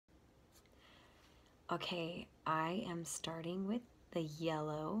Okay, I am starting with the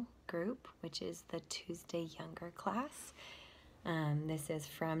yellow group, which is the Tuesday Younger class. This is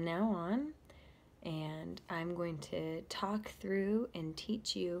from now on, and I'm going to talk through and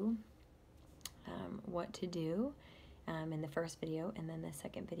teach you what to do in the first video, and then the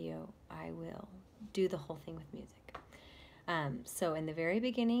second video I will do the whole thing with music. So in the very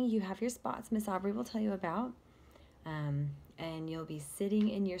beginning, you have your spots Miss Aubrey will tell you about, and you'll be sitting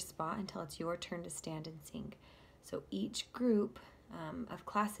in your spot until it's your turn to stand and sing. So each group of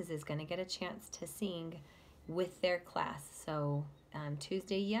classes is going to get a chance to sing with their class. So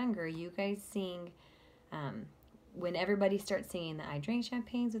Tuesday Younger, you guys sing when everybody starts singing the I Drank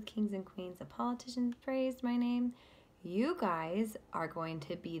Champagnes with Kings and Queens, the politicians praised my name. You guys are going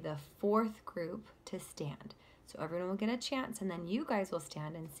to be the fourth group to stand. So everyone will get a chance, and then you guys will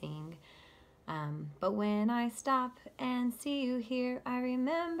stand and sing. But when I stop and see you here, I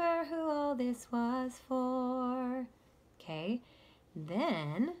remember who all this was for. Okay,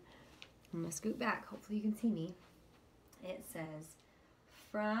 then I'm gonna scoot back. Hopefully you can see me. It says,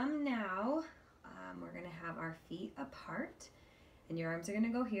 from now, we're gonna have our feet apart, and your arms are gonna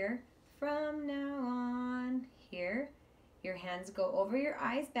go here. From now on, here. Your hands go over your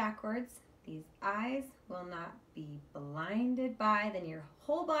eyes backwards. These eyes will not be blinded by, then your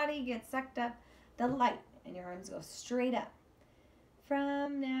whole body gets sucked up the light, and your arms go straight up.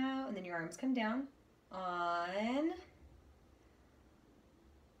 From now, and then your arms come down on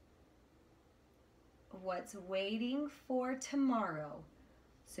what's waiting for tomorrow.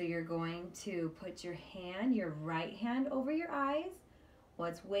 So you're going to put your right hand over your eyes.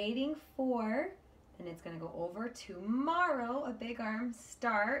 What's waiting for, and it's going to go over tomorrow. A big arm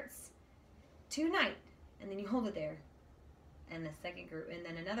starts tonight, and then you hold it there. And the second group, and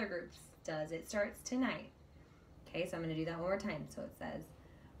then another group does, it starts tonight. Okay, so I'm going to do that one more time. So it says,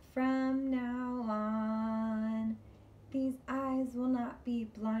 from now on, these eyes will not be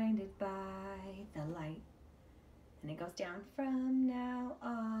blinded by the light. And it goes down, from now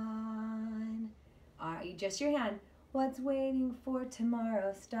on. Just your hand. What's waiting for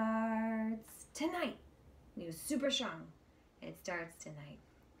tomorrow starts tonight. And it was super strong. It starts tonight.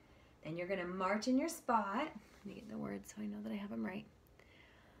 Then you're going to march in your spot. Let me get the words so I know that I have them right.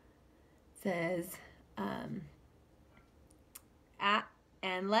 It says,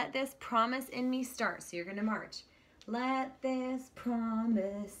 and let this promise in me start. So you're going to march. Let this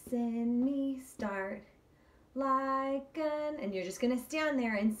promise in me start like and you're just going to stand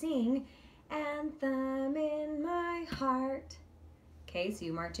there and sing anthem in my heart. Okay, so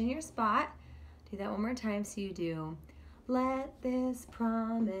you march in your spot. Do that one more time. So you do, let this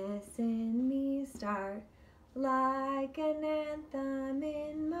promise in me start like an anthem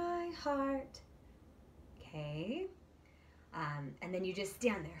in my heart. Okay. And then you just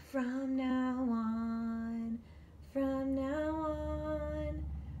stand there. From now on, from now on,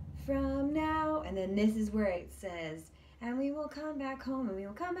 from now. And then this is where it says, and we will come back home, and we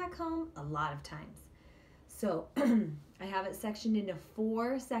will come back home a lot of times. So I have it sectioned into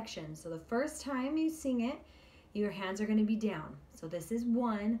 4 sections. So the first time you sing it, your hands are going to be down. So this is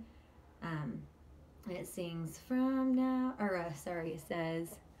 1. And it sings from now, it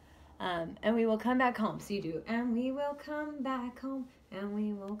says, and we will come back home. So you do, and we will come back home, and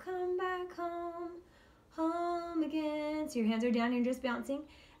we will come back home, home again. So your hands are down, you're just bouncing.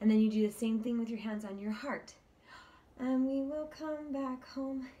 And then you do the same thing with your hands on your heart. And we will come back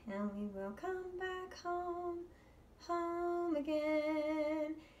home, and we will come back home, home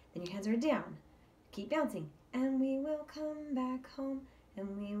again. Then your hands are down. Keep bouncing. And we will come back home,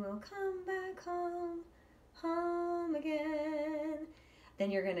 and we will come back home, home again. Then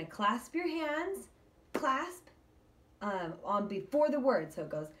you're going to clasp your hands, clasp on before the word. So it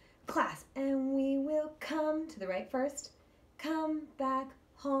goes clasp, and we will come to the right first, come back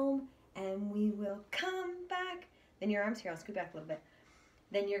home, and we will come back. Then your arms, here, I'll scoot back a little bit.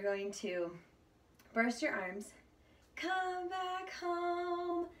 Then you're going to burst your arms, come back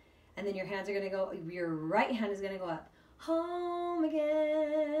home, and then your hands are going to go, your right hand is going to go up, home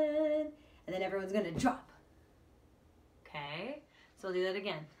again, and then everyone's going to drop. Okay, so we'll do that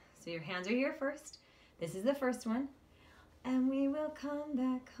again. So your hands are here first. This is the first one. And we will come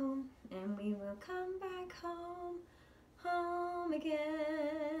back home, and we will come back home, home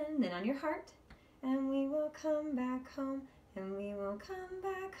again. Then on your heart, and we will come back home, and we will come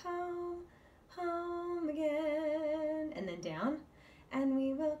back home, home again. And then down, and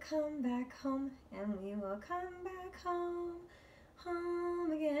we will come back home, and we will come back home,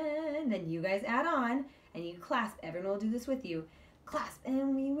 home again. Then you guys add on, and you clasp. Everyone will do this with you. Clasp,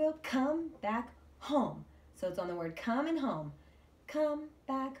 and we will come back home. So it's on the word come and home. Come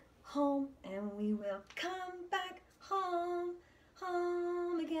back home, and and we will come back home,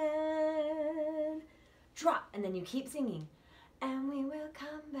 home again. Drop, and then you keep singing. And we will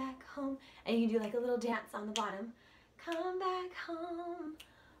come back home. And you do like a little dance on the bottom. Come back home,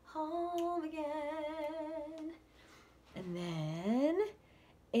 home again. And then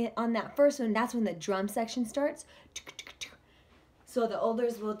on that first one, that's when the drum section starts. So the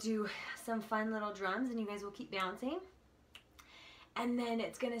olders will do some fun little drums and you guys will keep bouncing. And then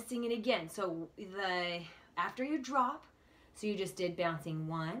it's gonna sing it again. So after you drop, so you just did bouncing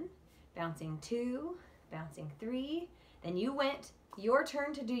 1, bouncing 2, bouncing 3, then you went your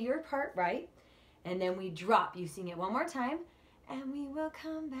turn to do your part, right? And then we drop. You sing it one more time. And we will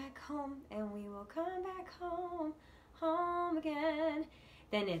come back home, and we will come back home, home again.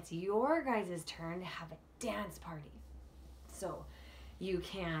 Then it's your guys' turn to have a dance party. So you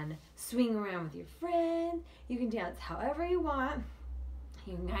can swing around with your friend. You can dance however you want.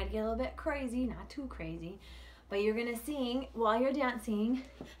 You can kind of get a little bit crazy, not too crazy. But you're going to sing while you're dancing.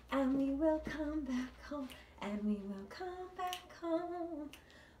 And we will come back home. And we will come back home,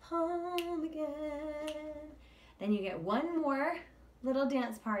 home again. Then you get one more little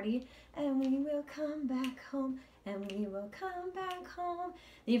dance party. And we will come back home. And we will come back home.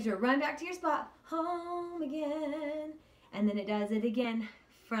 Then you have to run back to your spot. Home again. And then it does it again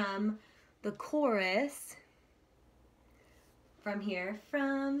from the chorus. From here.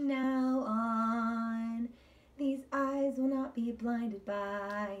 From now on, these eyes will not be blinded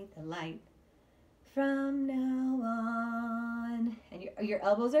by the light. From now on. And your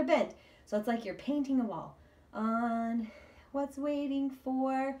elbows are bent. So it's like you're painting a wall. On what's waiting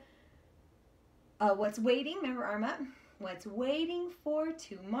for... what's waiting, remember arm up. What's waiting for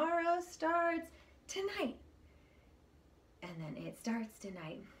tomorrow starts tonight. And then it starts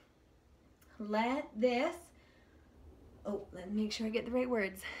tonight. Let this, let me make sure I get the right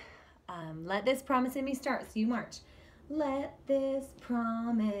words. Let this promise in me start, so you march. Let this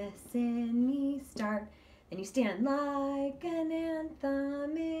promise in me start. And you stand like an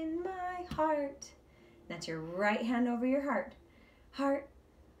anthem in my heart. That's your right hand over your heart. Heart.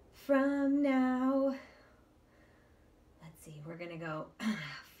 From now, let's see, we're gonna go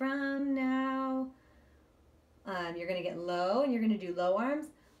from now, you're gonna get low and you're gonna do low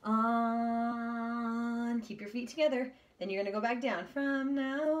arms, on, keep your feet together, then you're gonna go back down, from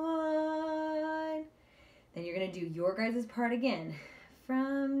now on, then you're gonna do your guys' part again,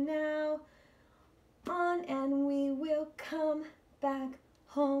 from now on, and we will come back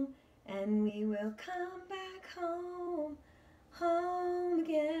home, and we will come back home, home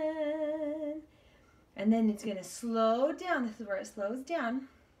again. And then it's going to slow down. This is where it slows down.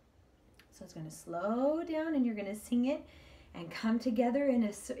 So it's going to slow down and you're going to sing it and come together in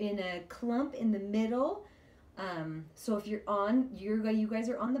a clump in the middle. So if you're on, you guys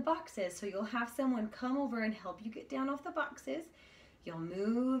are on the boxes. So you'll have someone come over and help you get down off the boxes. You'll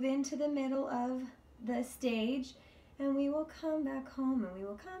move into the middle of the stage and we will come back home and we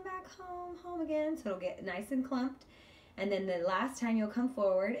will come back home, home again. So it'll get nice and clumped. And then the last time you'll come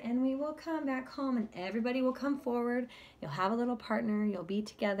forward and we will come back home and everybody will come forward. You'll have a little partner. You'll be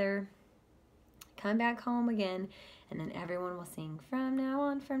together. Come back home again. And then everyone will sing from now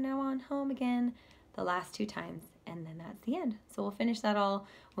on, home again the last 2 times. And then that's the end. So we'll finish that all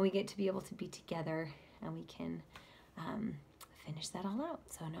when we get to be able to be together and we can finish that all out.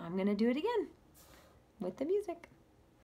 So now I'm going to do it again with the music.